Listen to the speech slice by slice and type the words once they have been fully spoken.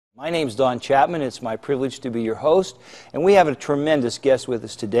My name's Don Chapman. It's my privilege to be your host, and we have a tremendous guest with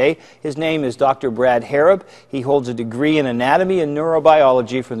us today. His name is Dr. Brad Harrub. He holds a degree in anatomy and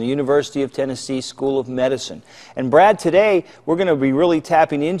neurobiology from the University of Tennessee School of Medicine. And Brad, today we're going to be really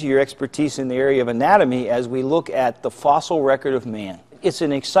tapping into your expertise in the area of anatomy as we look at the fossil record of man. It's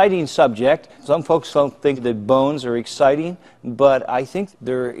an exciting subject. Some folks don't think that bones are exciting, but I think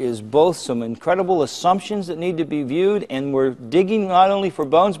there is both some incredible assumptions that need to be viewed, and we're digging not only for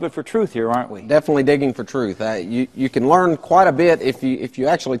bones but for truth here, aren't we? Definitely digging for truth. You can learn quite a bit if you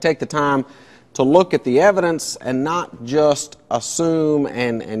actually take the time to look at the evidence and not just assume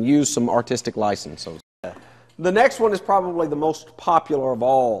and use some artistic license. The next one is probably the most popular of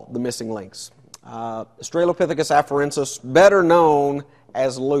all the missing links. Australopithecus afarensis, better known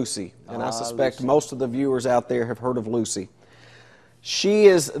as Lucy, and I suspect Lucy. Most of the viewers out there have heard of Lucy. She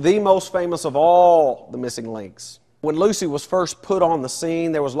is the most famous of all the missing links. When Lucy was first put on the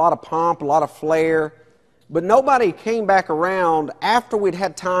scene, there was a lot of pomp, a lot of flair, but nobody came back around after we'd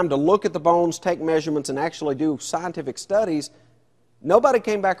had time to look at the bones, take measurements, and actually do scientific studies. Nobody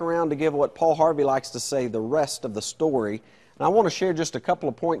came back around to give what Paul Harvey likes to say, the rest of the story. And I want to share just a couple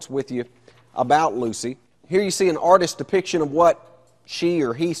of points with you about Lucy. Here you see an artist's depiction of what she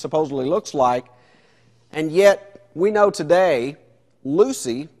or he supposedly looks like, and yet we know today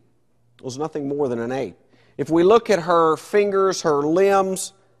Lucy was nothing more than an ape. If we look at her fingers, her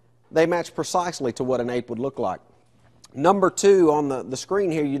limbs, they match precisely to what an ape would look like. Number 2 on the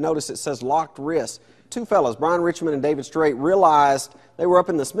screen here, you notice it says locked wrists. Two fellows, Brian Richmond and David Straight, realized they were up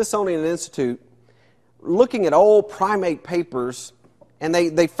in the Smithsonian Institute looking at old primate papers, and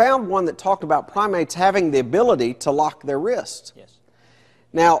they found one that talked about primates having the ability to lock their wrists. Yes.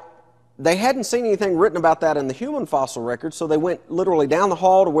 Now, they hadn't seen anything written about that in the human fossil record, so they went literally down the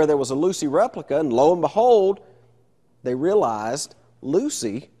hall to where there was a Lucy replica, and lo and behold, they realized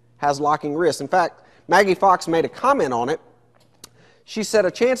Lucy has locking wrists. In fact, Maggie Fox made a comment on it. She said,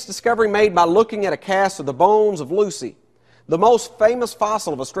 "A chance discovery made by looking at a cast of the bones of Lucy. The most famous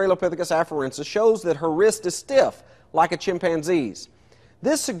fossil of Australopithecus afarensis shows that her wrist is stiff, like a chimpanzee's.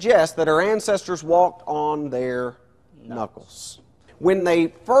 This suggests that her ancestors walked on their knuckles." When they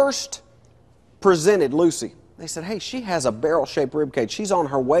first presented Lucy, they said, hey, she has a barrel-shaped rib cage. She's on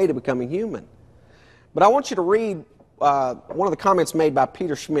her way to becoming human. But I want you to read one of the comments made by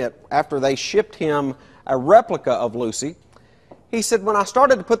Peter Schmidt after they shipped him a replica of Lucy. He said, "When I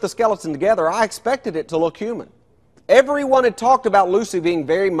started to put the skeleton together, I expected it to look human. Everyone had talked about Lucy being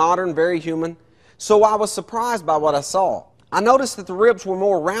very modern, very human, so I was surprised by what I saw. I noticed that the ribs were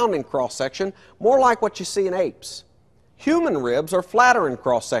more round in cross-section, more like what you see in apes. Human ribs are flatter in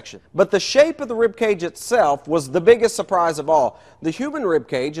cross-section, but the shape of the rib cage itself was the biggest surprise of all. The human rib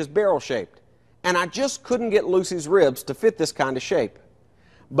cage is barrel-shaped, and I just couldn't get Lucy's ribs to fit this kind of shape.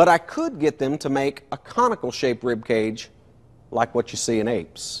 But I could get them to make a conical-shaped rib cage like what you see in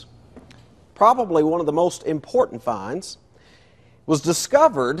apes." Probably one of the most important finds was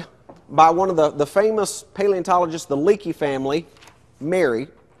discovered by one of the famous paleontologists, the Leakey family, Mary,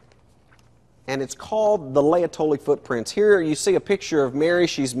 and it's called the Laetoli footprints. Here you see a picture of Mary.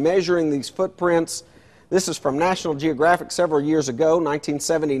 She's measuring these footprints. This is from National Geographic several years ago,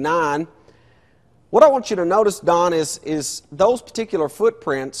 1979. What I want you to notice, Don, is those particular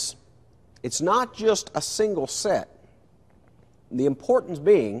footprints, it's not just a single set. The importance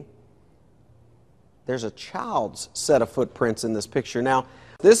being there's a child's set of footprints in this picture. Now,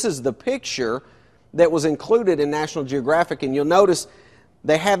 this is the picture that was included in National Geographic, and you'll notice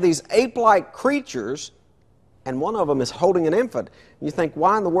they have these ape-like creatures, and one of them is holding an infant. And you think,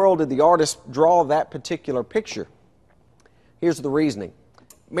 why in the world did the artist draw that particular picture? Here's the reasoning.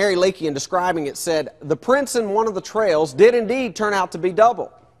 Mary Leakey, in describing it, said, "The prints in one of the trails did indeed turn out to be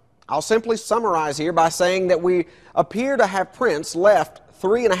double. I'll simply summarize here by saying that we appear to have prints left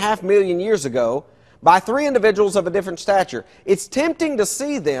 3.5 million years ago by 3 individuals of a different stature. It's tempting to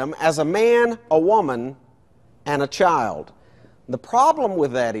see them as a man, a woman, and a child. The problem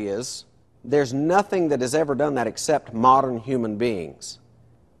with that is there's nothing that has ever done that except modern human beings.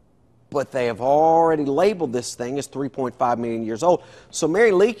 But they have already labeled this thing as 3.5 million years old. So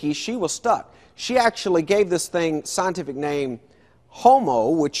Mary Leakey, she was stuck. She actually gave this thing scientific name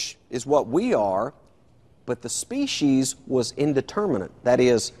Homo, which is what we are, but the species was indeterminate. That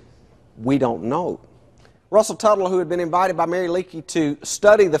is, we don't know. Russell Tuttle, who had been invited by Mary Leakey to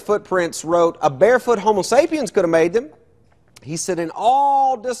study the footprints, wrote, "A barefoot Homo sapiens could have made them." He said, "In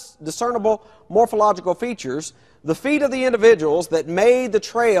all discernible morphological features, the feet of the individuals that made the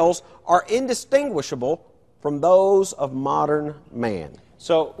trails are indistinguishable from those of modern man."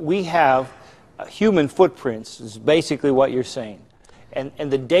 So we have human footprints, is basically what you're saying.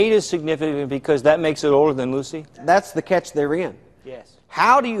 And the date is significant because that makes it older than Lucy? That's the catch they're in. Yes.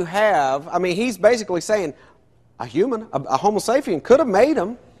 How do you have, I mean, he's basically saying a human, a Homo sapien could have made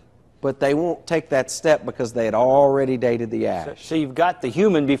them, but they won't take that step because they had already dated the ash. So you've got the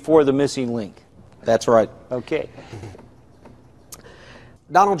human before the missing link. That's right. Okay.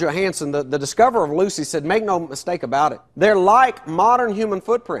 Donald Johanson, the discoverer of Lucy, said, make no mistake about it. They're like modern human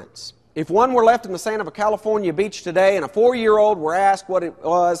footprints. If one were left in the sand of a California beach today and a 4-year-old were asked what it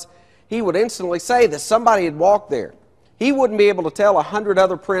was, he would instantly say that somebody had walked there. He wouldn't be able to tell 100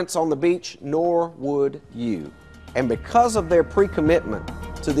 other prints on the beach, nor would you. And because of their pre-commitment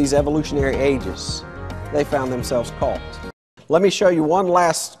to these evolutionary ages, they found themselves caught. Let me show you one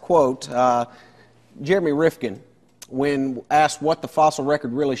last quote. Jeremy Rifkin, when asked what the fossil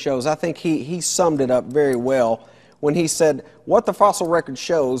record really shows, I think he summed it up very well when he said, what the fossil record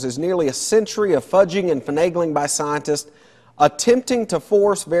shows is nearly a century of fudging and finagling by scientists attempting to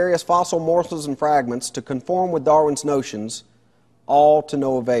force various fossil morsels and fragments to conform with Darwin's notions, all to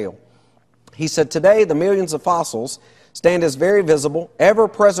no avail. He said, today the millions of fossils stand as very visible,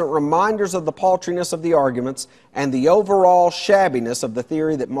 ever-present reminders of the paltriness of the arguments and the overall shabbiness of the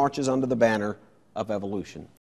theory that marches under the banner of evolution.